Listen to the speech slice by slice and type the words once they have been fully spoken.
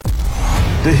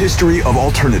The History of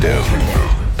Alternative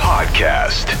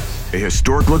Podcast. A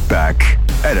historic look back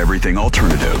at everything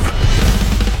alternative.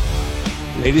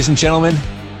 Ladies and gentlemen,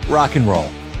 rock and roll.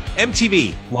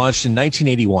 MTV launched in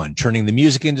 1981, turning the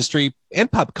music industry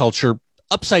and pop culture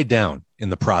upside down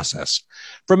in the process.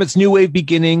 From its new wave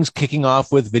beginnings, kicking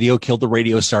off with Video Killed the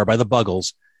Radio Star by the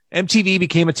Buggles, MTV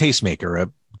became a tastemaker, a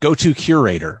go-to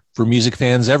curator for music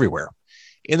fans everywhere.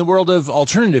 In the world of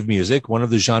alternative music, one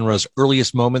of the genre's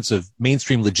earliest moments of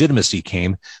mainstream legitimacy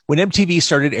came when MTV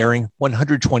started airing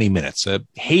 120 Minutes, a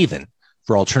haven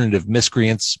for alternative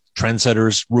miscreants,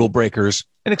 trendsetters, rule breakers,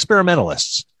 and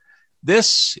experimentalists.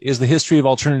 This is the History of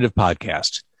Alternative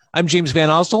Podcast. I'm James Van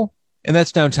Osdell, and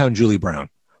that's Downtown Julie Brown.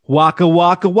 Waka,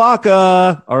 waka,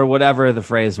 waka, or whatever the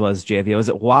phrase was, JV. Was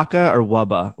it waka or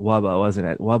wubba? Wubba, wasn't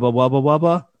it? Wubba, wubba,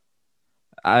 wubba?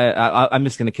 I'm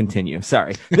just going to continue.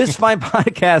 Sorry. This fine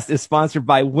podcast is sponsored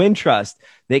by Wintrust.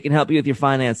 They can help you with your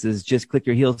finances. Just click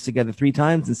your heels together 3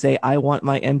 times and say, I want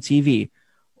my MTV.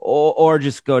 Or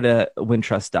just go to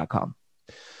wintrust.com.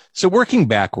 So working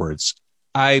backwards,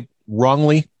 I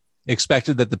wrongly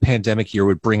expected that the pandemic year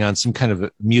would bring on some kind of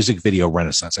a music video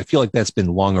renaissance. I feel like that's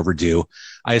been long overdue.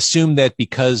 I assumed that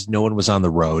because no one was on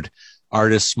the road,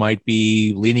 artists might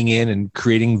be leaning in and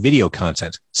creating video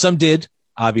content. Some did,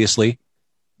 obviously.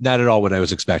 Not at all what I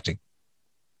was expecting.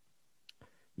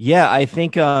 Yeah, I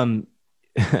think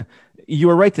you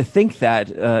were right to think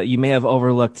that. You may have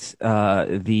overlooked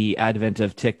the advent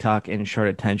of TikTok and short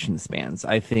attention spans.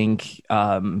 I think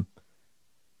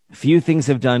few things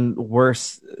have done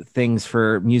worse things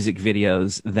for music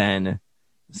videos than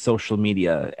social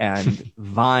media and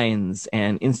Vines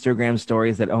and Instagram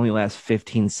stories that only last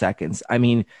 15 seconds. I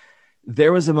mean,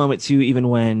 there was a moment too, even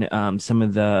when some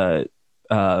of the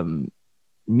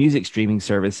music streaming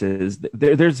services,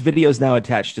 there's videos now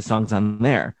attached to songs on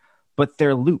there, but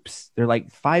they're loops. They're like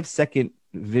 5-second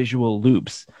visual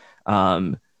loops.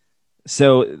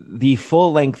 So the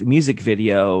full length music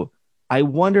video, I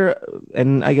wonder,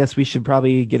 and I guess we should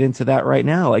probably get into that right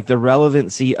now, like the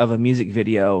relevancy of a music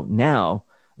video now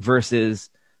versus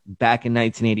back in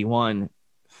 1981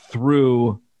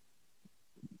 through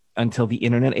until the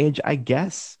internet age, I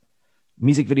guess.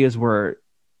 Music videos were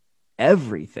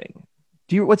everything.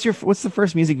 What's the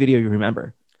first music video you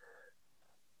remember?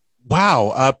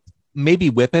 Wow. Maybe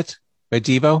Whip It by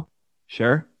Devo.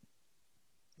 Sure.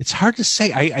 It's hard to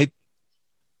say.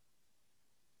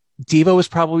 Devo was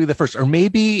probably the first, or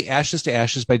maybe Ashes to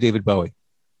Ashes by David Bowie.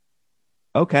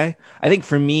 Okay. I think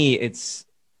for me, it's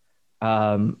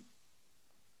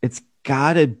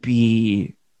gotta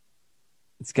be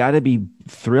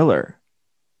Thriller.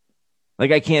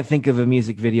 Like I can't think of a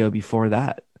music video before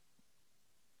that.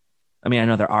 I mean, I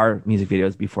know there are music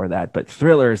videos before that, but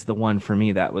Thriller is the one for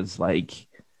me that was like,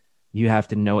 you have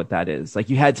to know what that is.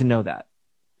 Like you had to know that,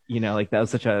 like that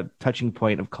was such a touching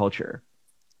point of culture.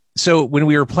 So when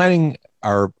we were planning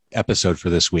our episode for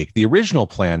this week, the original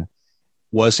plan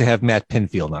was to have Matt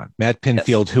Pinfield on. Matt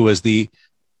Pinfield, yes, who was the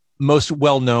most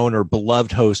well-known or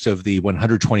beloved host of the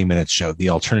 120 Minutes show, the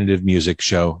alternative music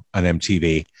show on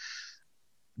MTV.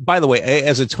 By the way,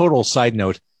 as a total side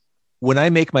note, when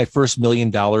I make my first $1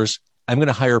 million, I'm going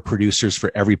to hire producers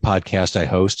for every podcast I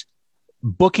host.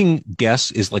 Booking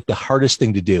guests is like the hardest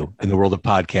thing to do in the world of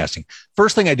podcasting.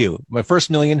 First thing I do, my first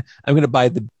 $1 million, I'm going to buy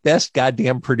the best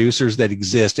goddamn producers that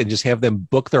exist and just have them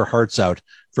book their hearts out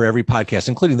for every podcast,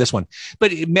 including this one.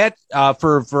 But Matt,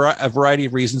 for a variety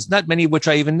of reasons, not many of which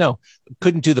I even know,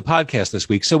 couldn't do the podcast this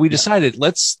week. So we decided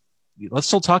let's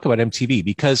still talk about MTV,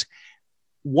 because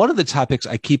one of the topics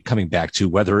I keep coming back to,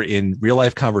 whether in real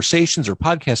life conversations or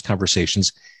podcast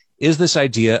conversations, is this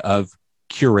idea of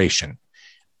curation.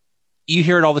 You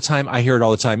hear it all the time. I hear it all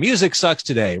the time. Music sucks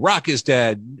today. Rock is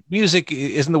dead. Music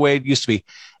isn't the way it used to be.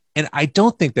 And I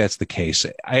don't think that's the case.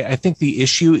 I think the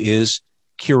issue is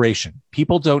curation.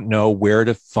 People don't know where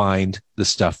to find the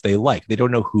stuff they like. They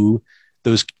don't know who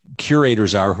those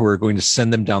curators are who are going to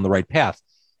send them down the right path.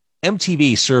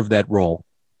 MTV served that role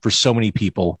for so many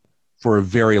people for a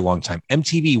very long time.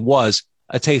 MTV was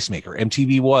a tastemaker.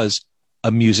 MTV was a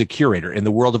music curator. In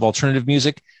the world of alternative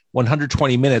music,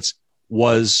 120 Minutes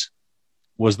was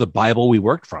the Bible we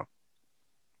worked from.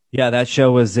 Yeah, that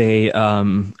show was a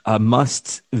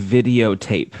must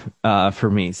videotape for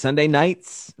me. Sunday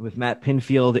nights with Matt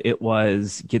Pinfield, it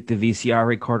was get the VCR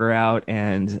recorder out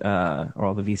and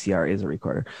or the VCR is a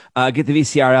recorder. Get the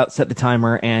VCR out, set the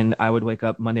timer, and I would wake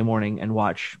up Monday morning and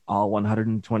watch all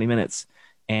 120 minutes,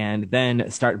 and then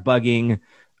start bugging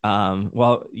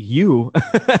you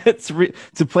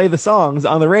to play the songs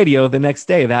on the radio the next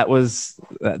day. That was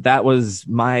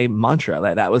my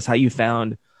mantra. That was how you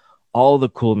found all the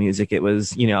cool music. It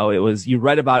was, you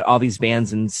read about all these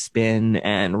bands in Spin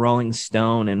and Rolling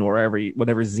Stone and whatever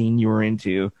zine you were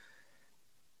into.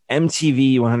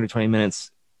 MTV 120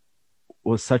 Minutes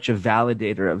was such a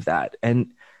validator of that.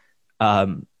 And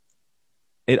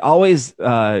it always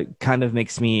kind of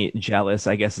makes me jealous,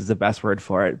 I guess is the best word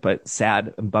for it, but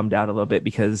sad and bummed out a little bit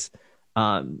because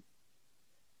I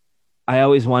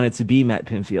always wanted to be Matt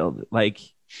Pinfield. Like,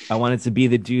 I wanted to be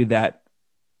the dude that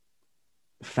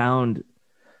found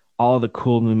all the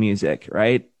cool new music,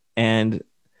 right? And,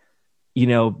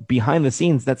 behind the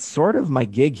scenes, that's sort of my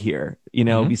gig here,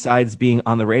 besides being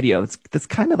on the radio. That's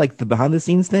kind of like the behind the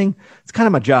scenes thing. It's kind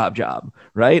of my job,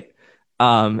 right?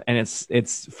 And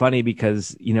it's funny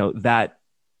because, that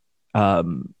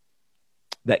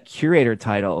curator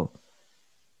title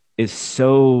is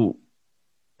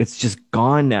it's just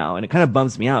gone now. And it kind of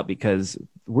bums me out because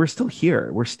we're still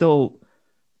here. We're still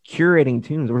curating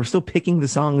tunes. We're still picking the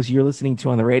songs you're listening to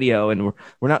on the radio. And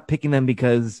we're not picking them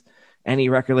because any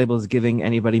record label is giving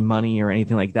anybody money or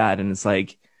anything like that. And it's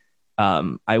like,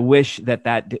 I wish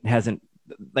that hasn't,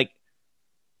 like,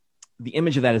 the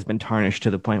image of that has been tarnished to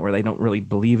the point where they don't really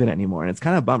believe it anymore. And it's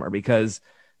kind of a bummer because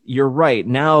you're right.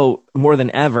 Now, more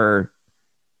than ever,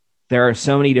 there are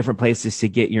so many different places to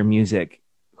get your music.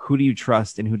 Who do you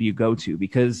trust and who do you go to?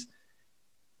 Because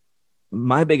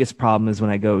my biggest problem is when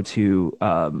I go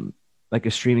to like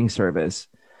a streaming service,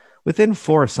 within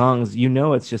 4 songs,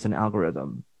 it's just an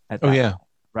algorithm at that point,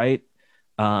 right?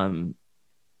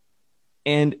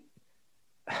 And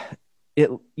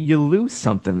you lose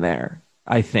something there.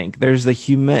 I think there's a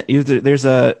humanity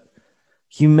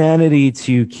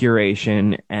to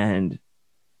curation and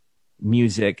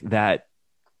music that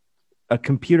a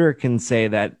computer can say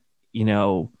that,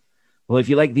 well, if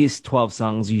you like these 12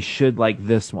 songs, you should like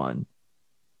this one,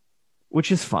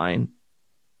 which is fine.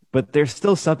 But there's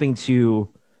still something to,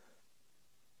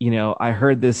 I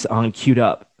heard this on Queued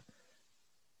Up,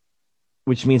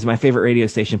 which means my favorite radio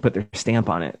station put their stamp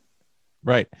on it.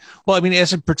 Right. Well, I mean,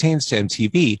 as it pertains to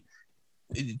MTV,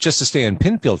 just to stay on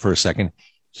Pinfield for a second,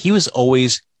 he was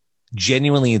always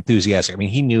genuinely enthusiastic. I mean,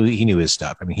 he knew his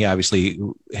stuff. I mean, he obviously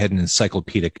had an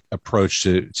encyclopedic approach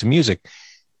to music,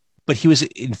 but he was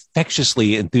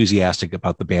infectiously enthusiastic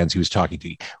about the bands he was talking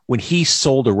to. When he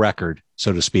sold a record,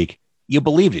 so to speak, you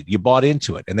believed it, you bought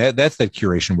into it. And that's that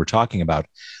curation we're talking about.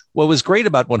 What was great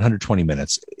about 120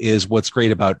 Minutes is what's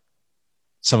great about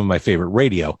some of my favorite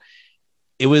radio.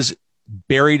 It was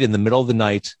buried in the middle of the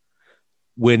night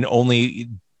when only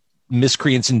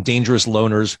miscreants and dangerous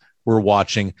loners were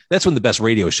watching. That's when the best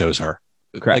radio shows are.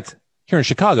 Correct. Like here in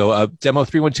Chicago, Demo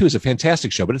 312 is a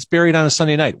fantastic show, but it's buried on a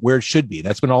Sunday night where it should be.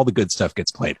 That's when all the good stuff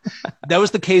gets played. That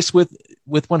was the case with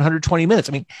 120 Minutes.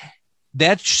 I mean,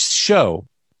 that show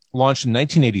launched in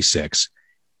 1986,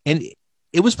 and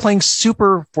it was playing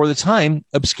super, for the time,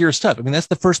 obscure stuff. I mean, that's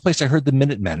the first place I heard the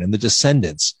Minutemen and the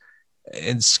Descendants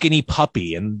and Skinny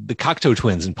Puppy and the Cocteau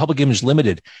Twins and Public Image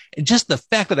Limited. And just the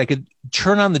fact that I could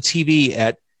turn on the TV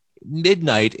at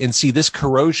midnight and see This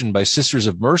Corrosion by Sisters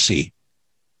of Mercy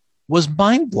was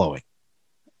mind-blowing,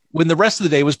 when the rest of the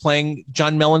day was playing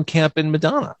John Mellencamp and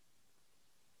Madonna.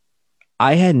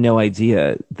 I had no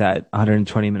idea that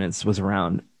 120 Minutes was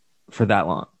around for that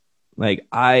long. Like,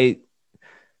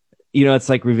 it's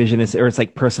like revisionist, or it's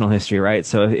like personal history, right?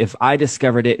 So if I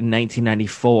discovered it in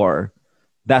 1994,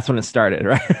 that's when it started,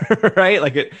 right? Right?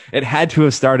 Like it had to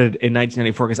have started in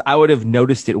 1994 because I would have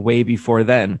noticed it way before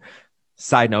then.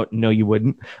 Side note, no, you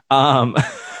wouldn't.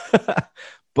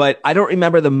 But I don't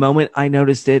remember the moment I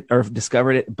noticed it or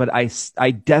discovered it, but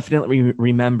I definitely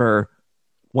remember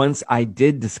once I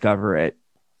did discover it,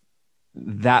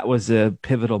 that was a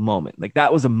pivotal moment. Like,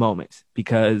 that was a moment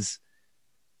because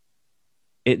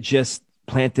it just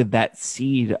planted that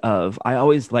seed of, I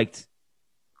always liked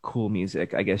cool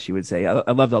music, I guess you would say.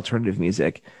 I loved alternative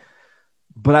music,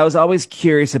 but I was always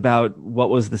curious about what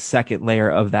was the second layer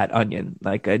of that onion.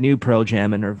 Like, I knew Pearl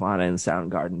Jam and Nirvana and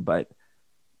Soundgarden, but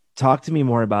talk to me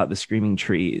more about the Screaming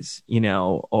Trees,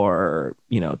 or,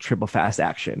 Triple Fast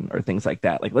Action or things like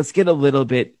that. Like, let's get a little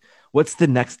bit, what's the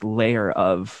next layer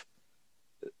of,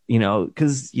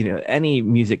 because, any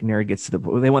music nerd gets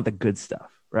to they want the good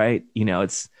stuff, right?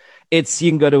 It's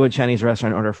you can go to a Chinese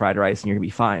restaurant, order fried rice, and you're gonna be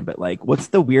fine. But like, what's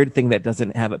the weird thing that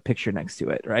doesn't have a picture next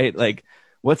to it, right? Like,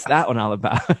 what's that one all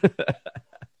about?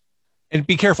 And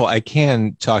be careful. I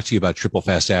can talk to you about Triple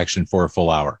Fast Action for a full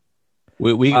hour.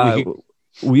 We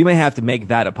may have to make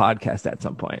that a podcast at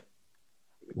some point.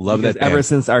 Love that. Ever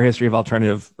since our History of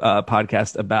Alternative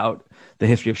podcast about the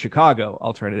history of Chicago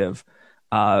alternative,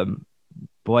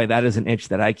 boy, that is an itch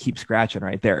that I keep scratching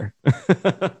right there.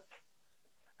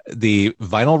 The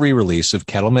vinyl re-release of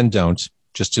Cattlemen Don't,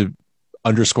 just to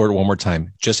underscore it one more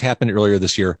time, just happened earlier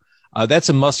this year. That's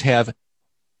a must-have,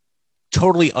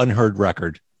 totally unheard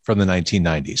record from the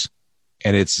 1990s.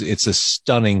 And it's a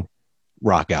stunning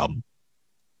rock album.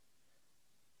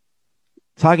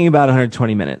 Talking about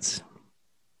 120 minutes.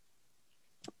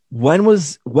 When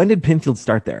did Pinfield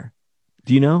start there?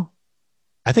 Do you know?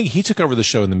 I think he took over the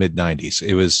show in the mid 90s.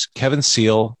 It was Kevin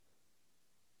Seal,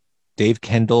 Dave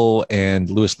Kendall, and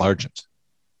Louis Largent.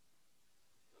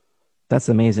 That's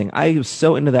amazing. I was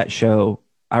so into that show.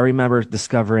 I remember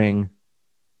discovering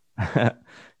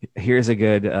here's a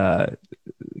good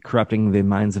corrupting the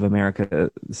minds of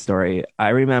America story. I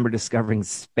remember discovering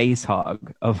Space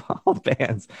Hog of all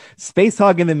bands. Space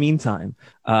Hog in the meantime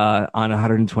on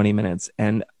 120 minutes.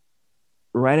 And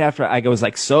right after I was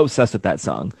like so obsessed with that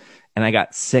song, and I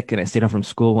got sick and I stayed home from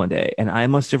school one day, and I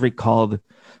must have recalled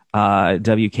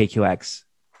WKQX.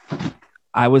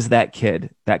 I was that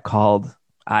kid that called,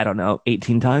 I don't know,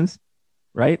 18 times,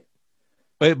 right?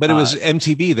 But it was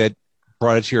MTV that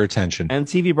brought it to your attention.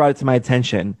 MTV brought it to my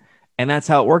attention. And that's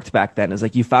how it worked back then. It's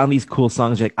like you found these cool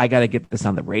songs. You're like, I got to get this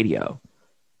on the radio,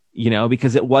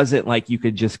 because it wasn't like you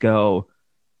could just go,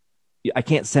 I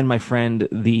can't send my friend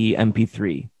the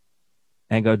MP3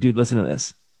 and go, dude, listen to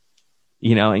this,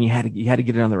 and you had to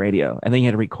get it on the radio, and then you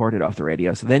had to record it off the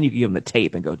radio. So then you could give them the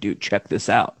tape and go, dude, check this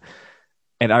out.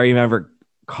 And I remember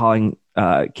calling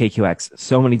KQX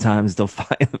so many times till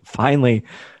finally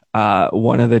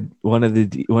one of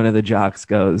the jocks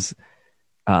goes,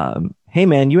 hey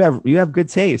man, you have good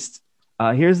taste.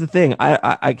 Here's the thing.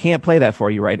 I can't play that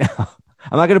for you right now.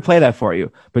 I'm not going to play that for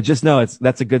you, but just know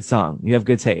that's a good song. You have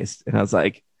good taste. And I was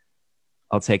like,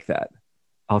 I'll take that.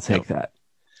 That.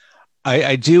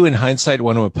 I do, in hindsight,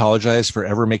 want to apologize for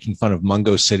ever making fun of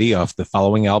Mungo City off the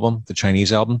following album, the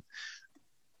Chinese album.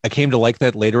 I came to like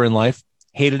that later in life.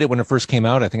 Hated it when it first came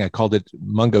out. I think I called it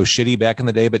Mungo Shitty back in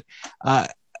the day, but,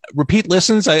 repeat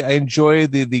listens, I enjoy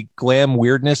the glam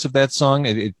weirdness of that song.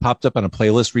 It popped up on a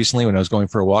playlist recently when I was going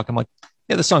for a walk. I'm like,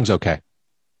 yeah, the song's okay.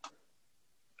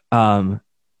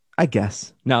 I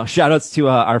guess. No, shout outs to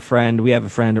our friend. We have a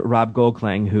friend, Rob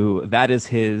Goldklang, who that is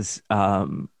his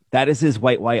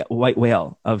white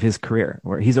whale of his career,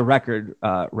 where he's a record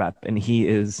rep, and he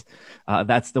is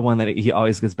that's the one that he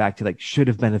always goes back to, like, should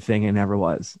have been a thing and never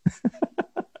was.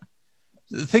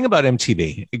 The thing about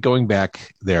MTV, going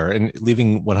back there and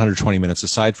leaving 120 minutes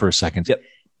aside for a second, yep.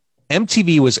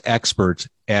 MTV was expert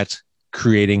at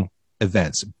creating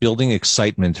events, building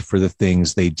excitement for the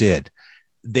things they did.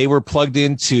 They were plugged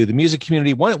into the music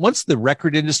community. Once the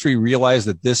record industry realized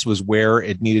that this was where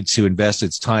it needed to invest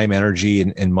its time, energy,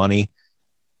 and money,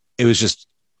 it was just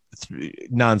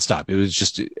nonstop. It was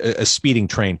just a speeding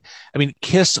train. I mean,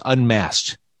 Kiss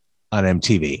Unmasked on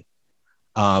MTV.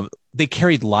 They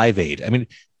carried Live Aid. I mean,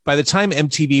 by the time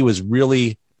MTV was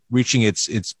really reaching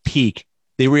its peak,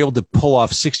 they were able to pull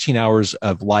off 16 hours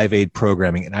of Live Aid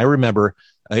programming. And I remember,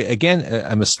 again,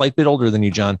 I'm a slight bit older than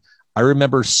you, John. I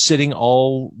remember sitting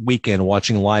all weekend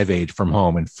watching Live Aid from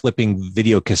home and flipping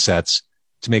video cassettes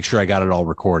to make sure I got it all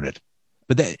recorded.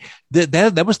 But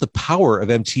that was the power of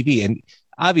MTV. And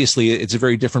obviously it's a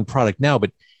very different product now,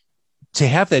 but to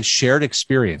have that shared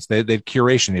experience, that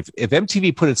curation, if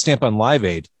MTV put its stamp on Live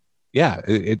Aid, yeah,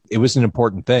 it was an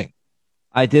important thing.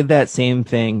 I did that same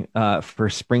thing for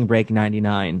Spring Break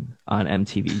 99 on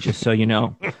MTV, just so you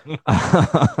know.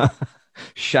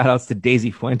 Shout outs to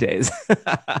Daisy Fuentes.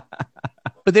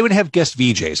 But they would have guest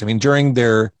VJs. I mean, during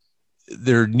their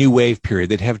new wave period,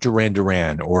 they'd have Duran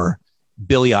Duran or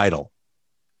Billy Idol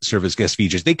serve as guest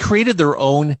VJs. They created their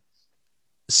own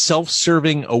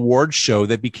self-serving award show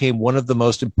that became one of the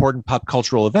most important pop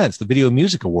cultural events, the Video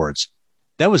Music Awards.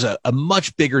 That was a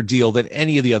much bigger deal than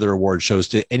any of the other award shows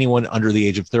to anyone under the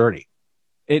age of 30.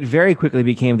 It very quickly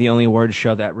became the only award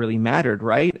show that really mattered,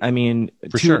 right? I mean,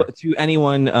 to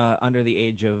anyone under the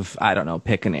age of, I don't know,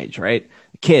 pick an age, right?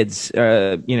 Kids,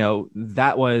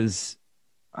 that was,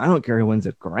 I don't care who wins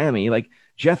a Grammy. Like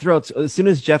as soon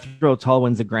as Jethro Tull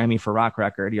wins a Grammy for rock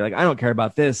record, you're like, I don't care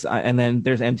about this. And then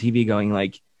there's MTV going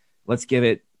like, let's give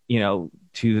it,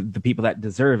 to the people that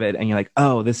deserve it. And you're like,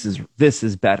 oh, this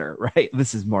is better, right?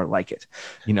 This is more like it.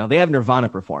 They have Nirvana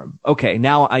perform. Okay.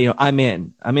 Now I'm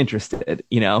interested,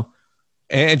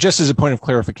 And just as a point of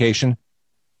clarification,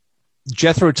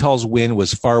 Jethro Tull's win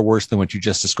was far worse than what you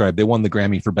just described. They won the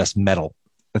Grammy for Best Metal.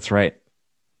 That's right.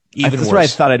 Even That's worse. right. I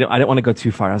thought I didn't want to go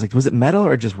too far. I was like, was it metal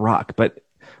or just rock? But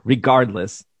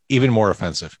regardless, even more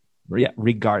offensive. Yeah.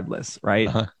 Regardless. Right.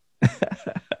 Uh-huh.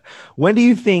 When do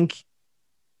you think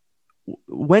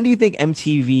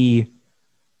MTV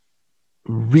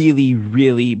really,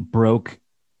 really broke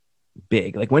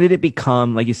big? Like, when did it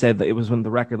become, like you said, that it was when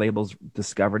the record labels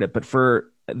discovered it, but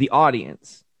for the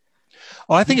audience?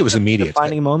 Oh, I think it was immediate.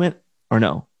 Defining moment, or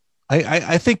no?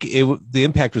 I think the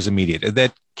impact was immediate.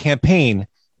 That campaign,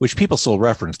 which people still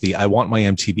reference, the "I Want My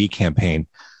MTV" campaign,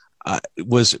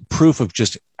 was proof of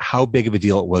just how big of a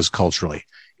deal it was culturally.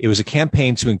 It was a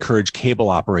campaign to encourage cable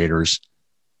operators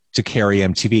to carry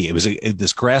MTV. It was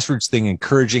this grassroots thing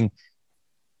encouraging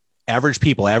average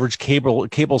people, average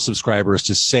cable subscribers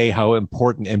to say how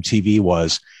important MTV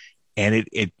was. And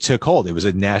it took hold. It was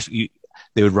a national,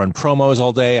 they would run promos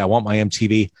all day. I want my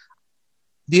MTV.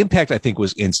 The impact, I think,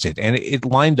 was instant, and it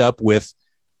lined up with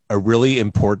a really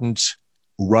important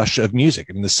rush of music.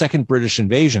 I mean, the second British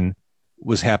invasion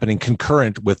was happening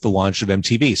concurrent with the launch of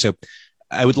MTV. So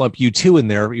I would lump U2 in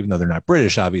there, even though they're not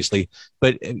British, obviously,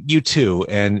 but U2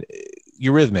 and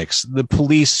Eurythmics, the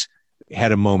Police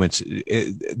had a moment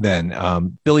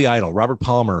then, Billy Idol, Robert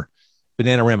Palmer,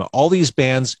 Bananarama, all these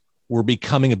bands were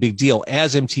becoming a big deal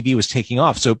as MTV was taking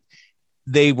off. So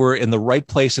they were in the right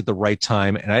place at the right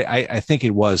time. And I think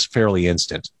it was fairly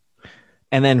instant.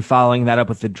 And then following that up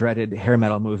with the dreaded hair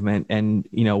metal movement, and,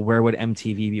 you know, where would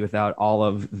MTV be without all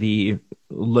of the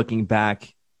looking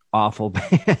back awful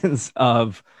bands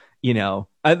of, you know,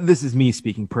 this is me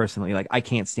speaking personally. Like, I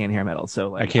can't stand hair metal. So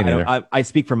like, I can't either. I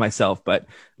speak for myself, but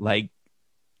like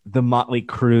the Motley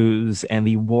Crues and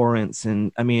the Warrants.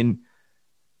 And I mean,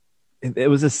 it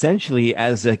was essentially,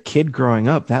 as a kid growing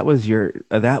up, that was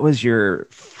your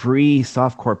free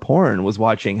softcore porn, was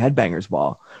watching Headbangers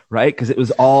Ball, right? Because it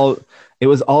was all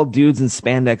dudes in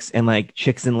spandex and like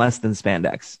chicks in less than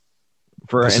spandex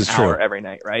for an hour every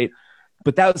night, right?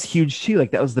 But that was huge too.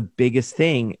 Like, that was the biggest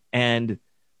thing. And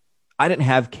I didn't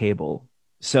have cable,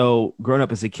 so growing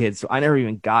up as a kid, so I never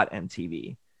even got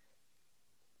MTV.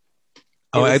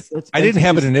 I didn't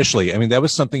have it initially. I mean, that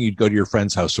was something you'd go to your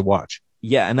friend's house to watch.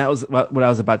 Yeah, and that was what I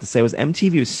was about to say, was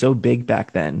MTV was so big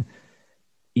back then.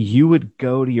 You would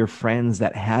go to your friends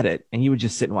that had it, and you would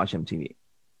just sit and watch MTV.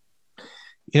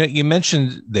 You know, you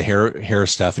mentioned the hair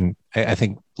stuff, and I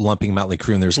think lumping Motley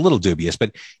Crue in there's a little dubious,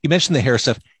 but you mentioned the hair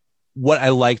stuff. What I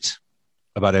liked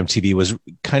about MTV was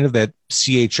kind of that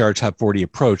CHR Top 40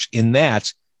 approach, in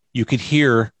that you could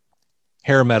hear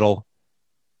hair metal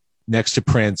next to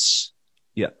Prince,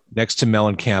 next to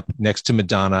Mellencamp, next to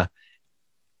Madonna,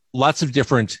 lots of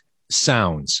different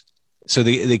sounds. So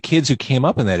the kids who came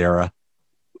up in that era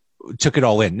took it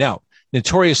all in. Now,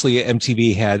 notoriously,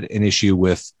 MTV had an issue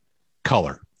with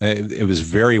color. It was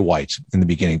very white in the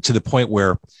beginning, to the point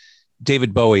where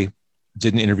David Bowie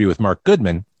did an interview with Mark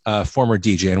Goodman, former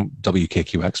DJ in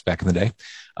WKQX back in the day.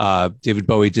 David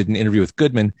Bowie did an interview with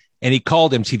Goodman, and he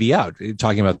called MTV out,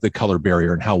 talking about the color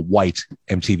barrier and how white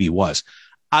MTV was.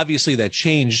 Obviously, that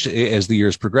changed as the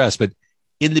years progressed, but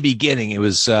in the beginning, it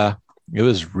was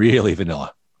really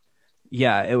vanilla.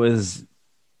 Yeah, it was.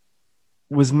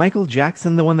 Was Michael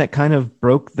Jackson the one that kind of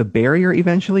broke the barrier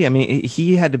eventually? I mean,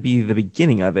 he had to be the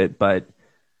beginning of it, but,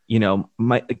 you know,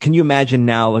 can you imagine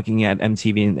now looking at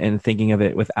MTV and thinking of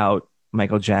it without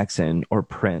Michael Jackson or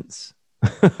Prince?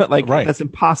 Like, right. That's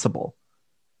impossible.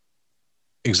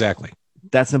 Exactly.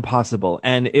 That's impossible.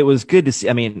 And it was good to see.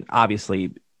 I mean,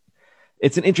 obviously,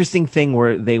 it's an interesting thing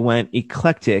where they went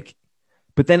eclectic,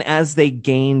 but then as they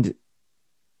gained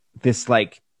this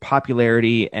like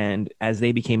popularity and as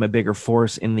they became a bigger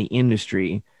force in the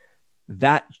industry,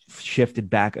 that shifted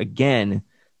back again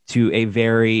to a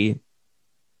very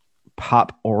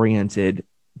pop oriented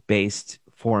based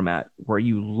format, where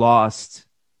you lost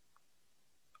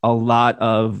a lot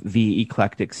of the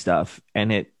eclectic stuff,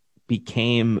 and it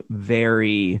became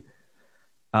very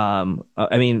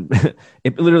I mean,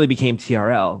 it literally became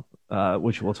TRL,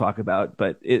 which we'll talk about,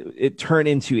 but it turned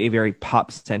into a very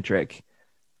pop centric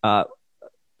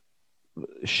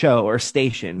show or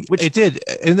station, which it did.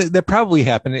 And that probably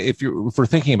happened, if we're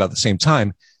thinking about the same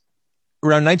time,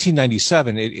 around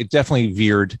 1997, it definitely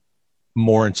veered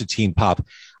more into teen pop.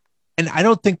 And I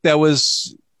don't think that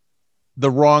was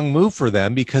the wrong move for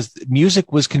them, because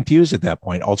music was confused at that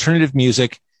point. Alternative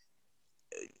music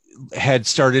had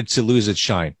started to lose its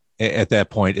shine at that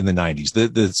point in the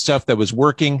 90s. The stuff that was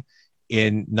working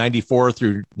in 94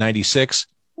 through 96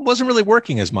 wasn't really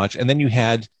working as much. And then you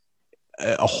had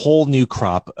a whole new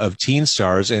crop of teen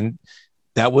stars, and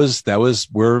that was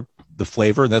where the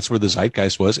flavor, that's where the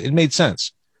zeitgeist was. It made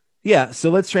sense. Yeah. So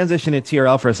let's transition to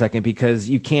TRL for a second, because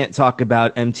you can't talk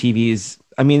about MTV's.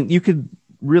 I mean, you could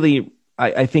really,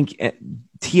 I think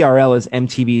TRL is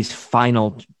MTV's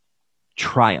final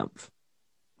triumph,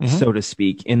 so to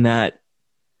speak, in that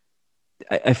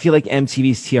I feel like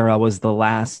MTV's TRL was the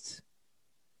last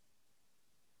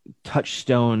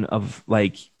touchstone of,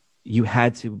 like, you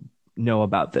had to know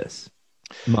about this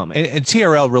moment. And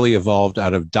TRL really evolved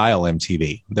out of Dial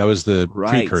MTV. That was the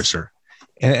precursor.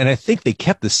 And I think they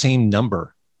kept the same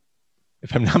number,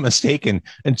 if I'm not mistaken,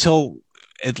 until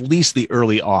at least the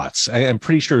early aughts. I'm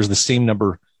pretty sure it was the same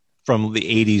number from the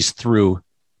 80s through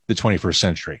the 21st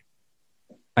century.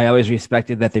 I always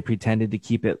respected that they pretended to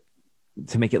keep it,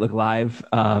 to make it look live.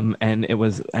 And it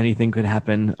was anything could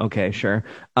happen. Okay, sure.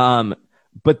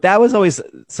 But that was always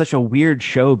such a weird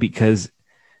show because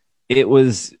it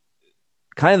was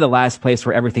kind of the last place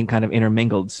where everything kind of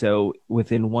intermingled. So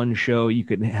within one show, you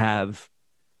could have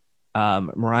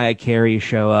Mariah Carey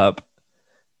show up,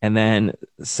 and then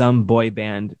some boy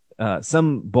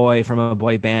from a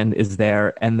boy band is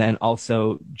there, and then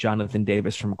also Jonathan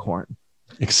Davis from Korn.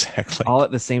 Exactly. All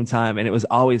at the same time. And it was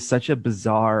always such a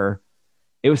bizarre,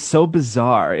 it was so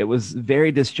bizarre. It was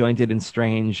very disjointed and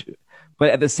strange, but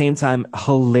at the same time,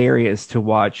 hilarious to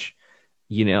watch,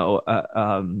 you know,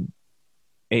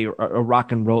 a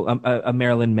rock and roll, a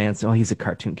Marilyn Manson. Oh, he's a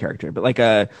cartoon character, but like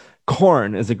a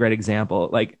Korn is a great example.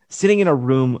 Like sitting in a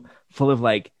room full of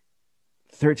like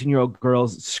 13-year-old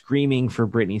girls screaming for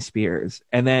Britney Spears,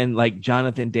 and then like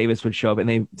Jonathan Davis would show up and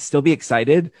they'd still be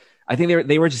excited. I think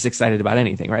they were just excited about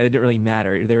anything, right? It didn't really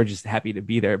matter. They were just happy to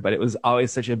be there, but it was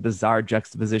always such a bizarre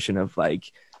juxtaposition of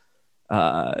like,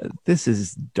 this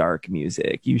is dark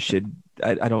music. You should,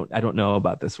 I don't know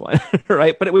about this one.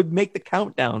 Right. But it would make the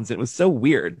countdowns. It was so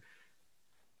weird.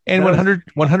 And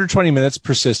 120 minutes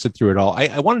persisted through it all.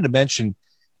 I wanted to mention,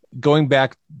 going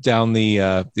back down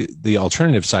the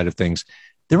alternative side of things,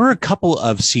 there were a couple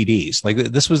of CDs. Like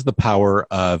this was the power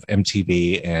of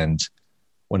MTV and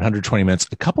 120 minutes,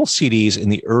 a couple CDs in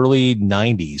the early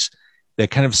 90s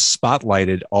that kind of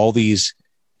spotlighted all these.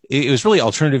 It was really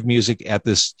alternative music at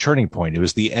this turning point. It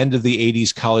was the end of the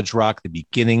 80s college rock, the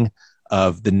beginning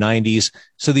of the 90s.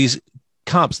 So these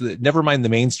comps, that never mind the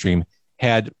mainstream,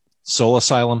 had Soul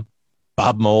Asylum,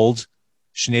 Bob Mould,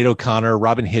 Sinead O'Connor,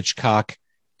 Robin Hitchcock,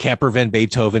 Camper Van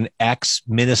Beethoven, X,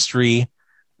 Ministry,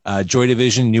 Joy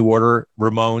Division, New Order,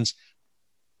 Ramones.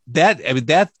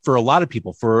 That for a lot of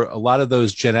people, for a lot of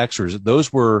those Gen Xers,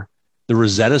 those were the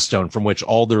Rosetta Stone from which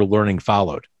all their learning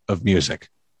followed of music.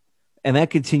 And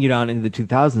that continued on into the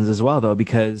 2000s as well, though,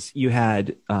 because you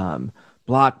had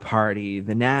Block Party,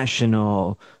 The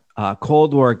National,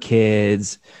 Cold War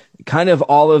Kids, kind of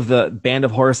all of the Band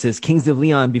of Horses, Kings of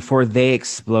Leon before they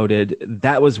exploded.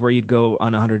 That was where you'd go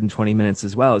on 120 minutes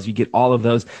as well, as you get all of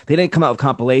those. They didn't come out with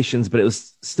compilations, but it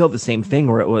was still the same thing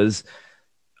where it was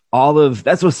all of,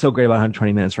 that's what's so great about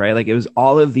 120 minutes, right? Like it was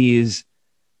all of these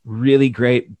really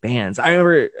great bands. I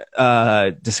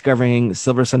remember discovering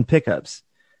Silver Sun Pickups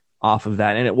off of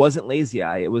that, and it wasn't Lazy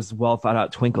Eye. It was Well Thought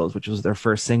Out Twinkles, which was their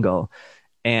first single.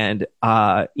 And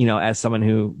you know, as someone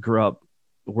who grew up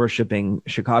worshiping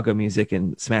Chicago music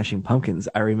and Smashing Pumpkins,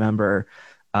 I remember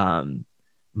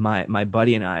my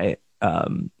buddy and I,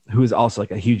 who is also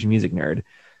like a huge music nerd,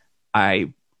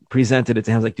 I presented it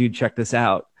to him. I was like, dude, check this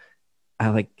out. I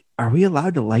like, are we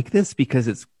allowed to like this? Because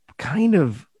it's kind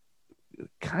of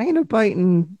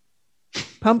biting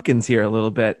Pumpkins here a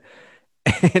little bit.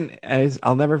 And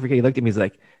I'll never forget, he looked at me, he's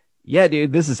like, yeah,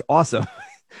 dude, this is awesome.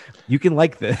 You can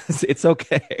like this. It's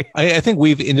okay. I think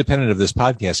we've, independent of this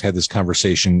podcast, had this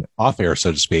conversation off air,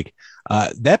 so to speak.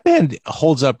 That band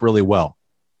holds up really well.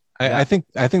 Yeah. I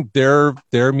think their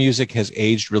music has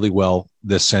aged really well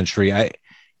this century.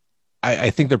 I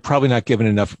think they're probably not given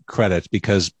enough credit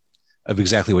because of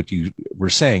exactly what you were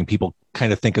saying. People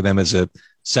kind of think of them as a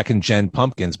second gen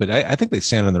Pumpkins, but I think they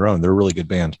stand on their own. They're a really good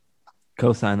band.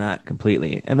 Co-sign that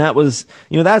completely. And that was,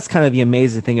 you know, that's kind of the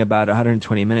amazing thing about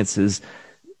 120 minutes is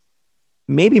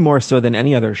maybe more so than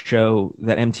any other show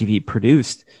that MTV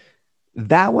produced.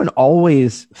 That one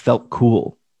always felt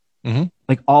cool. Mm-hmm.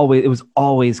 Like always, it was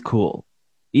always cool.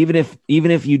 Even if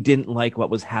you didn't like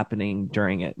what was happening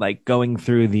during it, like going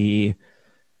through the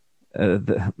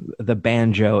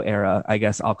banjo era, I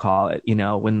guess I'll call it, you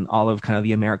know, when all of kind of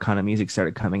the Americana music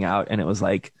started coming out, and it was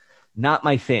like not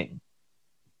my thing,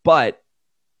 but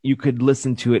you could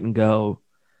listen to it and go,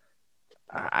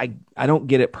 I don't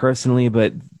get it personally,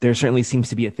 but there certainly seems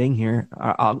to be a thing here.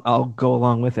 I'll go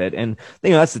along with it. And you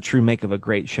know, that's the true make of a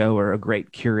great show or a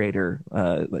great curator,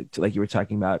 like you were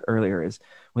talking about earlier, is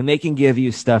when they can give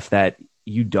you stuff that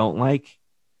you don't like,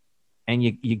 and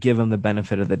you give them the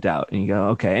benefit of the doubt, and you go,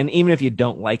 okay. And even if you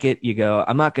don't like it, you go,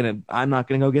 I'm not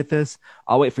gonna go get this.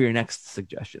 I'll wait for your next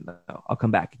suggestion, though. I'll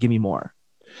come back. Give me more.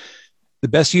 The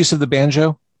best use of the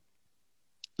banjo,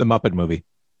 the Muppet Movie.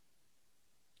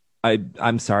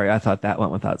 I'm sorry. I thought that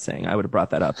went without saying. I would have brought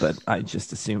that up, but I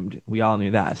just assumed we all knew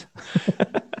that.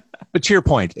 But to your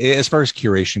point, as far as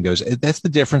curation goes, that's the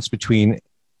difference between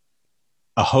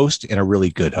a host and a really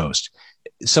good host.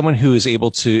 Someone who is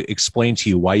able to explain to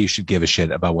you why you should give a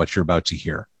shit about what you're about to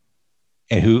hear,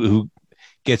 and who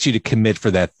gets you to commit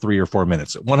for that 3 or 4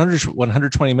 minutes.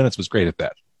 120 minutes was great at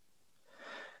that.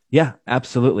 Yeah,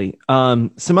 absolutely.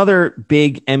 Some other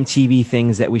big MTV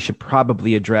things that we should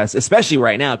probably address, especially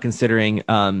right now, considering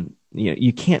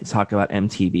you can't talk about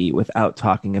MTV without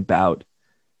talking about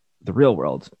The Real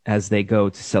World as they go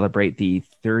to celebrate the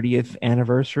 30th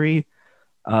anniversary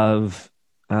of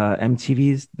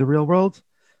MTV's The Real World.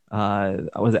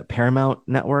 Was that Paramount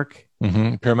Network?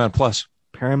 Mm-hmm. Paramount Plus.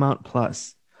 Paramount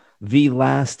Plus, the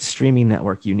last streaming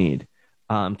network you need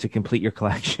to complete your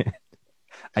collection,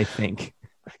 I think.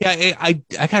 Yeah,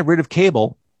 I got rid of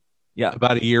cable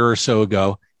about a year or so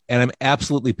ago, and I'm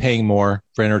absolutely paying more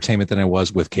for entertainment than I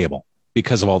was with cable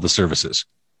because of all the services.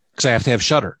 Because I have to have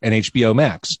Shudder and HBO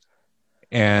Max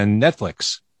and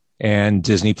Netflix and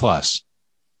Disney Plus.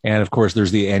 And of course,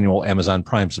 there's the annual Amazon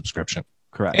Prime subscription.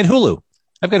 Correct. And Hulu.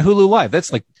 I've got Hulu Live.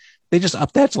 That's like, they just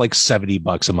upped that to like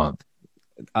 $70 a month.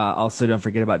 Also, don't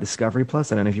forget about Discovery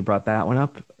Plus. I don't know if you brought that one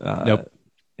up. Nope.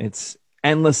 It's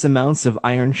endless amounts of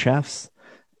Iron Chefs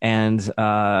and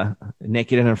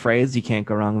Naked and Afraid. You can't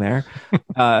go wrong there.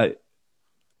 I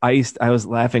was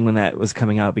laughing when that was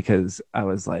coming out because I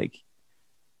was like,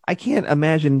 I can't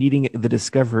imagine needing the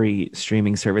Discovery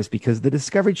streaming service because the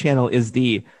Discovery Channel is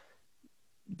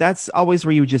that's always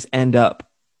where you just end up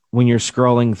when you're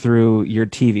scrolling through your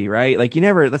TV, right? Like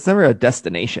that's never a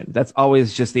destination. That's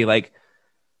always just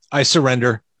I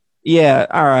surrender. Yeah.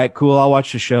 All right, cool. I'll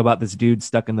watch a show about this dude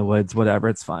stuck in the woods, whatever.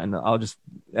 It's fine. I'll just,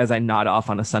 as I nod off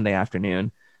on a Sunday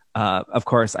afternoon. Of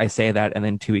course I say that. And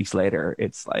then 2 weeks later,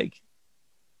 it's like,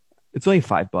 it's only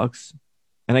 $5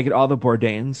 and I get all the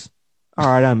Bourdains. All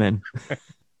right, I'm in.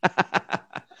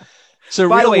 So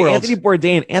by the way, world. Anthony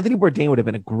Bourdain would have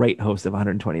been a great host of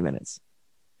 120 Minutes.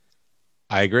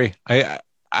 I agree. I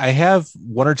have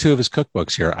one or two of his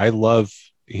cookbooks here. I love,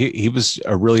 he was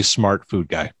a really smart food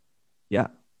guy. Yeah.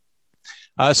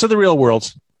 So The Real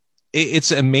World,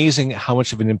 it's amazing how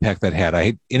much of an impact that had.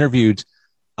 I interviewed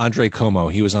Andre Como.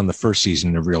 He was on the first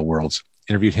season of Real World.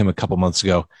 Interviewed him a couple months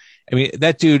ago. I mean,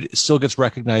 that dude still gets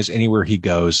recognized anywhere he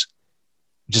goes.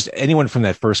 Just anyone from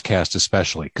that first cast,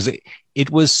 especially, because it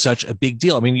was such a big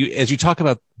deal. I mean, as you talk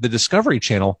about the Discovery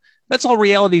Channel, that's all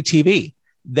reality TV.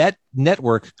 That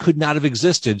network could not have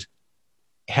existed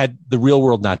had The Real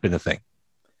World not been a thing.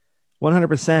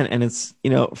 100%. And it's,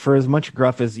 for as much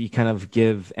gruff as you kind of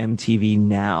give MTV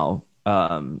now,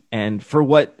 and for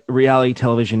what reality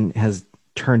television has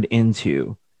turned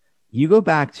into, you go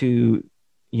back to,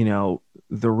 The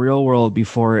Real World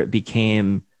before it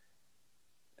became,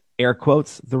 air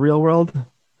quotes, The Real World.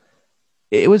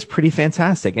 It was pretty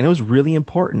fantastic and it was really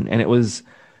important. And it was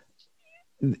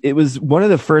one of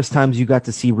the first times you got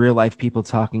to see real life people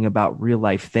talking about real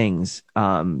life things,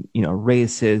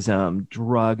 racism,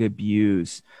 drug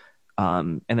abuse.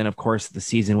 And then of course the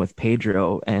season with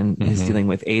Pedro and his dealing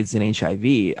with AIDS and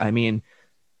HIV. I mean,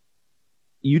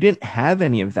 you didn't have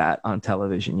any of that on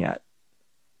television yet.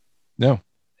 No.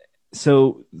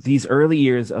 So these early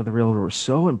years of The Real World were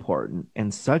so important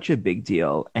and such a big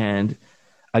deal. And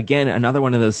again, another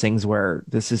one of those things where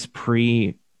this is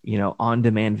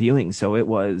on-demand viewing. So it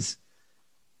was,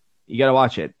 you got to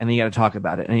watch it and then you got to talk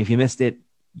about it. And if you missed it,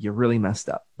 you really messed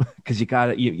up because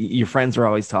your friends are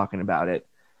always talking about it.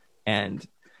 And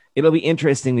it'll be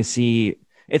interesting to see.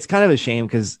 It's kind of a shame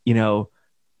because,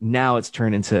 now it's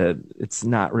turned into, it's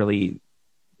not really,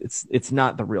 it's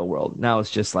not The Real World. Now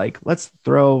it's just like, let's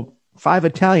throw 5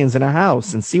 Italians in a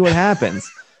house and see what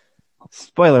happens.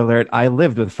 Spoiler alert, I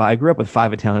grew up with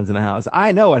 5 Italians in the house.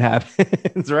 I know what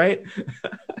happens, right?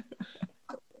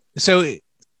 So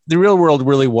The Real World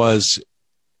really was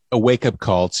a wake-up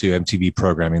call to MTV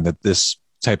programming that this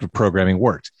type of programming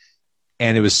worked.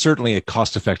 And it was certainly a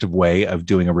cost-effective way of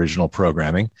doing original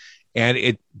programming. And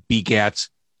it begat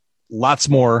lots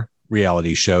more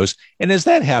reality shows. And as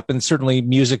that happened, certainly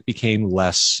music became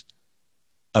less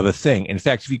of a thing. In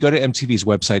fact, if you go to MTV's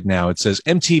website now, it says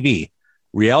MTV,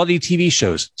 reality TV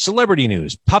shows, celebrity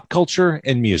news, pop culture,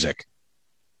 and music.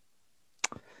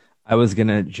 I was going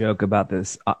to joke about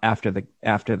this after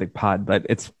the pod, but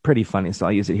it's pretty funny, so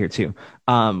I'll use it here too.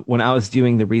 When I was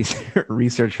doing the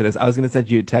research for this, I was going to send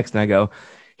you a text and I go,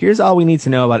 here's all we need to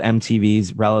know about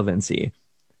MTV's relevancy.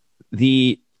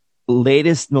 The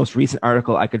latest, most recent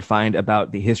article I could find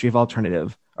about the history of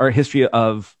alternative or history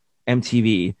of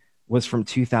MTV was from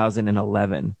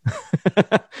 2011.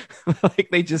 Like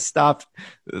they just stopped.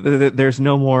 There's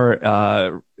no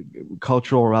more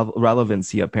cultural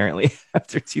relevancy apparently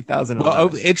after 2011.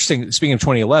 Well, interesting. Speaking of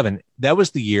 2011, that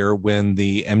was the year when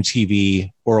the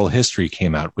MTV Oral History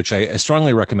came out, which I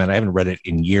strongly recommend. I haven't read it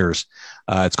in years.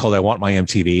 It's called I Want My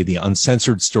MTV, The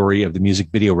Uncensored Story of the Music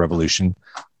Video Revolution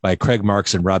by Craig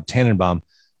Marks and Rob Tannenbaum.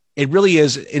 It really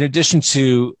is, in addition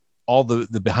to all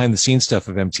the behind the scenes stuff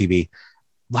of MTV,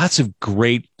 lots of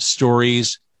great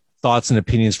stories, thoughts, and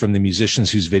opinions from the musicians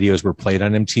whose videos were played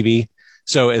on MTV.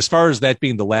 So as far as that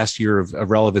being the last year of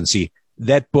relevancy,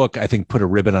 that book, I think, put a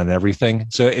ribbon on everything.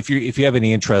 So if you have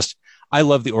any interest, I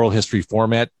love the oral history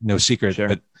format, no secret, Sure.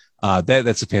 but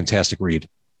that's a fantastic read.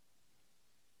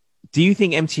 Do you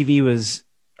think MTV was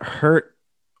hurt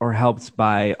or helped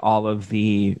by all of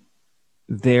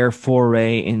their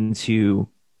foray into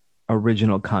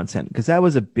original content? Because that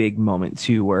was a big moment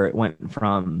too, where it went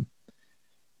from,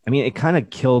 I mean, it kind of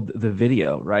killed the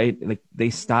video, right? Like they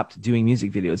stopped doing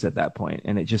music videos at that point,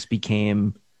 and it just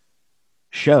became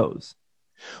shows.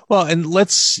 Well, and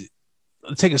let's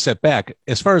take a step back.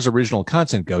 As far as original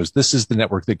content goes, this is the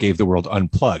network that gave the world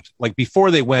Unplugged. Like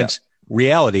before they went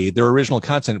reality, their original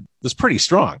content was pretty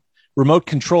strong. Remote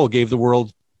Control gave the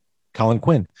world Colin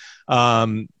Quinn,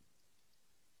 and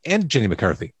Jenny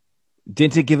McCarthy.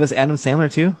 Didn't it give us Adam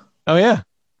Sandler too? Oh yeah.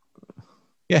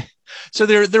 Yeah. So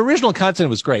their original content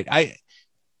was great. I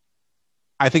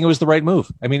think it was the right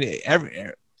move. I mean,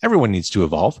 everyone needs to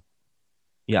evolve.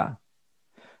 Yeah.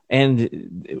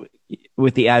 And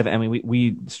with the advent, I mean,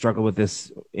 we struggle with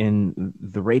this in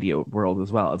the radio world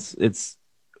as well. It's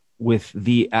with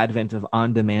the advent of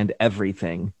on-demand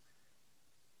everything,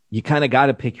 you kind of got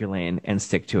to pick your lane and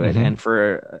stick to it. Mm-hmm.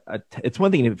 And it's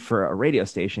one thing for a radio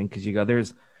station, because you go,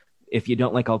 if you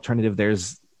don't like alternative,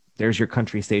 there's your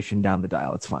country station down the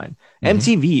dial. It's fine. Mm-hmm.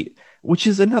 MTV, which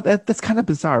is that's kind of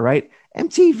bizarre, right?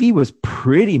 MTV was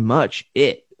pretty much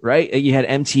it, right? You had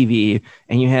MTV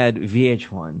and you had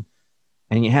VH1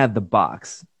 and you had the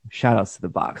box. Shout outs to the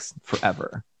box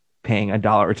forever. Paying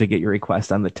 $1 to get your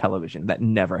request on the television. That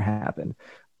never happened.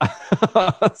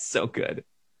 So good.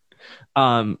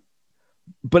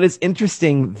 But it's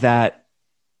interesting that,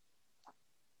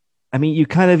 I mean, you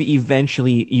kind of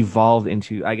eventually evolved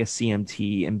into, I guess,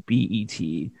 CMT and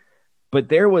BET, but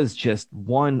there was just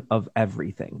one of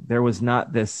everything. There was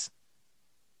not this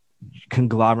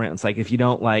conglomerate. It's like, if you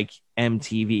don't like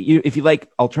MTV, if you like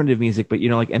alternative music, but you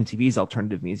don't like MTV's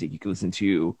alternative music, you can listen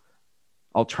to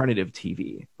alternative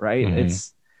TV, right? Mm-hmm.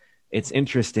 It's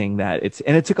interesting that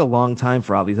it took a long time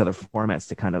for all these other formats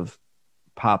to kind of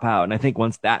pop out. And I think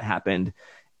once that happened,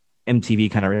 MTV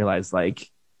kind of realized,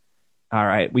 like, all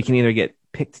right, we can either get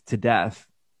picked to death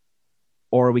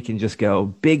or we can just go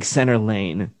big center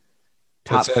lane,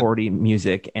 top 40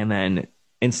 music. And then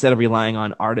instead of relying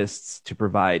on artists to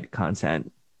provide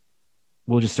content,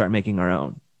 we'll just start making our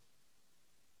own.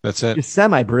 That's it. It's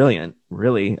semi-brilliant,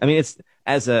 really. I mean, it's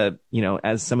as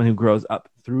someone who grows up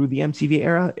through the MTV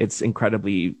era, it's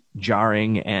incredibly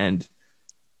jarring. And,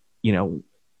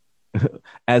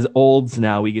 as olds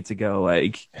now, we get to go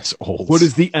like, what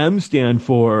does the M stand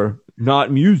for?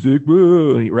 Not music,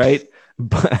 right?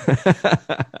 But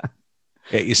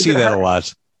yeah, you see that a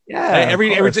lot. Yeah,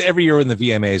 every year when the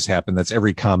VMAs happen, that's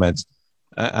every comment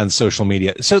on social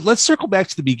media. So let's circle back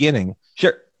to the beginning.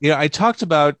 Sure. I talked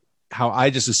about how I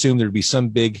just assumed there'd be some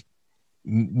big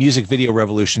music video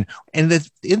revolution, and that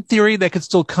in theory that could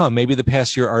still come. Maybe the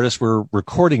past year artists were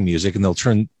recording music and they'll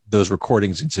turn those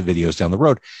recordings into videos down the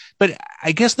road. But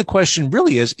I guess the question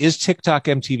really is TikTok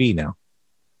MTV now?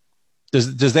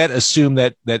 Does that assume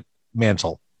that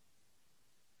mantle?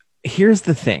 Here's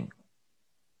the thing.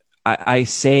 I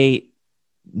say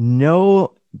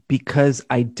no, because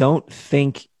I don't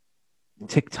think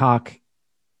TikTok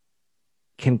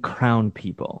can crown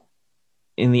people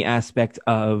in the aspect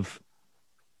of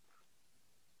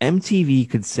MTV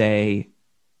could say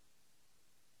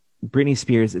Britney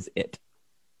Spears is it,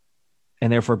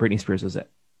 and therefore Britney Spears was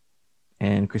it,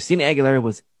 and Christina Aguilera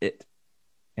was it,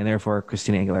 and therefore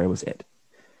Christina Aguilera was it.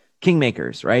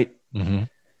 Kingmakers, right? Mm-hmm.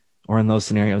 Or in those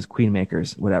scenarios,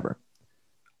 Queenmakers, whatever.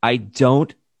 I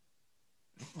don't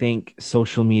think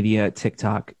social media,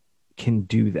 TikTok, can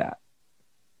do that.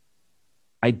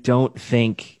 I don't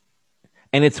think,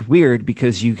 and it's weird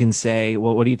because you can say,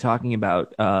 well, what are you talking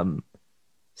about?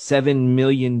 7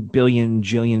 million, billion,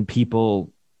 jillion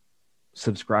people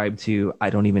subscribe to, I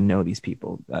don't even know these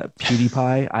people.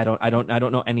 PewDiePie, I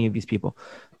don't know any of these people.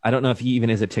 I don't know if he even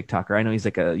is a TikToker. I know he's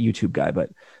like a YouTube guy,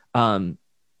 but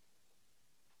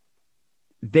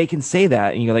they can say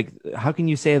that, and you're like, how can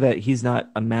you say that he's not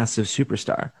a massive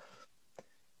superstar?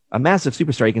 a massive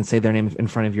superstar, you can say their name in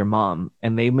front of your mom,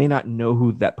 and they may not know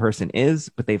who that person is,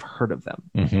 but they've heard of them.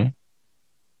 Mm-hmm.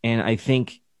 And I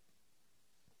think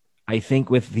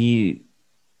with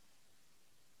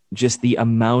just the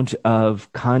amount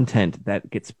of content that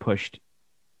gets pushed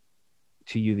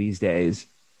to you these days,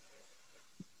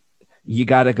 you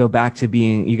got to go back to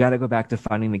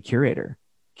finding the curator.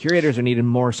 Curators are needed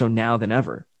more so now than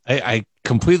ever. I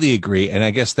completely agree. And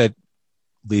I guess that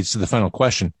leads to the final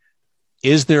question.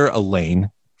 Is there a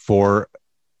lane for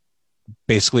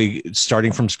basically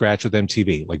starting from scratch with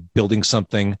MTV, like building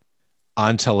something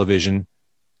on television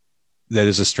that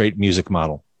is a straight music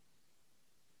model?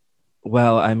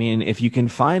 Well, I mean, if you can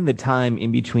find the time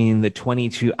in between the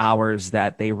 22 hours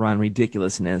that they run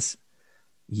ridiculousness,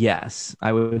 yes,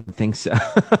 I would think so.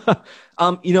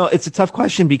 It's a tough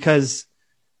question because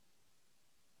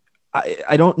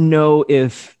I don't know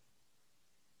if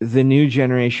the new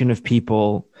generation of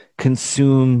people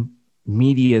consume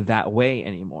media that way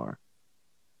anymore.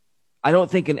 I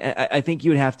think you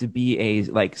would have to be a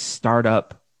like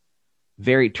startup,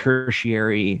 very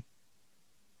tertiary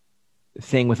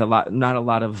thing with not a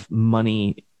lot of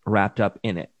money wrapped up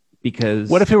in it. Because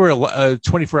what if it were a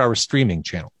 24-hour streaming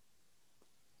channel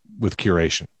with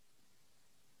curation?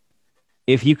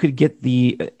 If you could get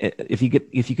the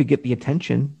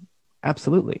attention,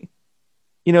 absolutely.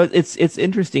 It's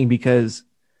interesting because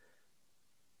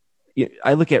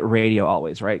I look at radio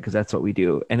always, right? Because that's what we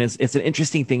do, and it's an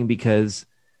interesting thing because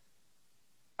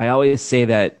I always say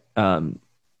that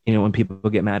when people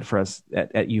get mad for us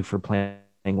at you for playing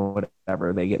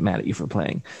whatever, they get mad at you for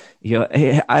playing.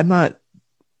 Hey, I'm not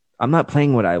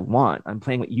playing what I want. I'm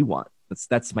playing what you want.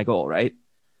 That's my goal, right?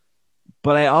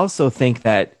 But I also think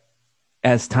that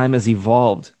as time has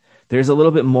evolved, there's a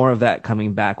little bit more of that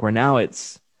coming back where now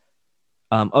it's,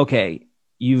 okay,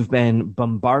 you've been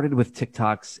bombarded with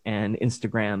TikToks and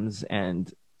Instagrams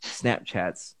and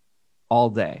Snapchats all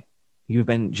day. You've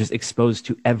been just exposed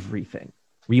to everything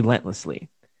relentlessly.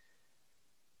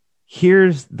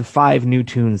 Here's the 5 new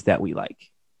tunes that we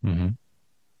like. Mm-hmm.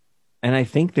 And I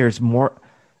think there's more,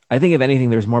 if anything,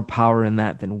 there's more power in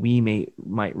that than we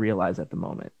might realize at the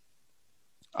moment.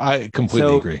 I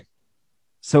completely agree.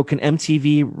 So can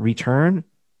MTV return?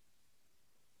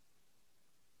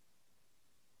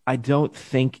 I don't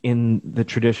think in the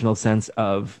traditional sense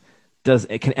of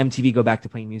can MTV go back to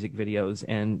playing music videos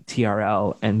and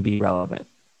TRL and be relevant?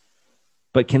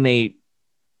 But can they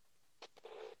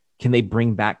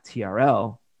bring back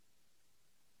TRL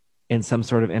in some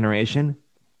sort of iteration?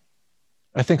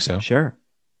 I think so. Sure.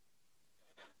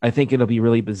 I think it'll be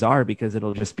really bizarre because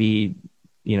it'll just be,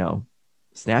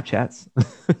 Snapchats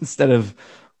instead of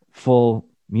full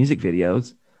music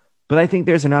videos. But I think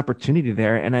there's an opportunity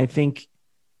there. And I think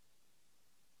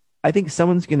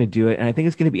someone's going to do it. And I think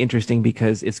it's going to be interesting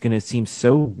because it's going to seem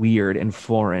so weird and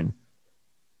foreign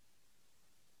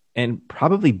and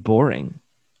probably boring,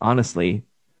 honestly,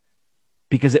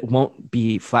 because it won't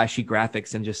be flashy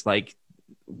graphics and just like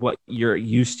what you're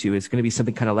used to. It's going to be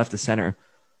something kind of left of center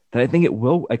that I think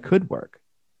it could work.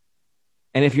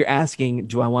 And if you're asking,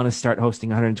 do I want to start hosting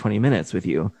 120 minutes with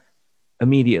you?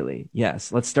 Immediately,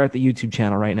 yes. Let's start the YouTube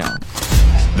channel right now.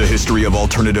 The History of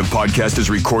Alternative podcast is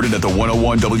recorded at the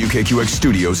 101 WKQX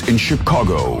studios in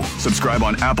Chicago. Subscribe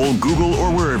on Apple, Google,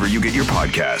 or wherever you get your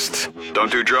podcasts.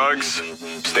 Don't do drugs.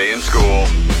 Stay in school.